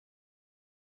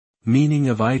Meaning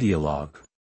of ideologue.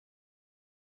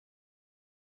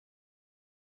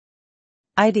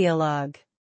 Ideologue.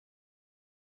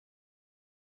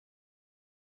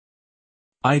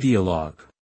 Ideologue.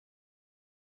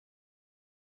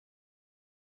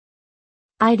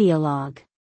 Ideologue.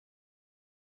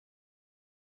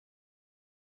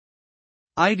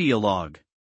 Ideologue.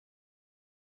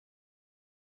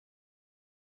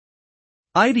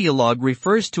 Ideologue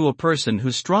refers to a person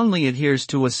who strongly adheres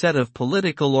to a set of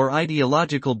political or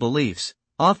ideological beliefs,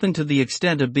 often to the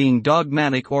extent of being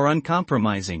dogmatic or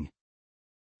uncompromising.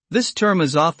 This term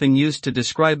is often used to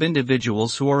describe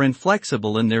individuals who are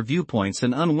inflexible in their viewpoints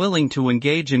and unwilling to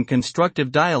engage in constructive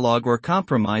dialogue or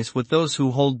compromise with those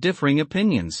who hold differing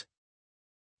opinions.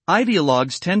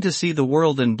 Ideologues tend to see the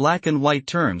world in black and white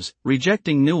terms,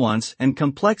 rejecting nuance and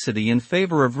complexity in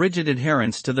favor of rigid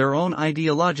adherence to their own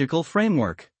ideological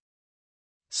framework.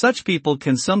 Such people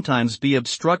can sometimes be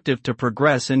obstructive to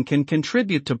progress and can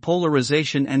contribute to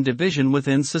polarization and division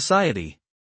within society.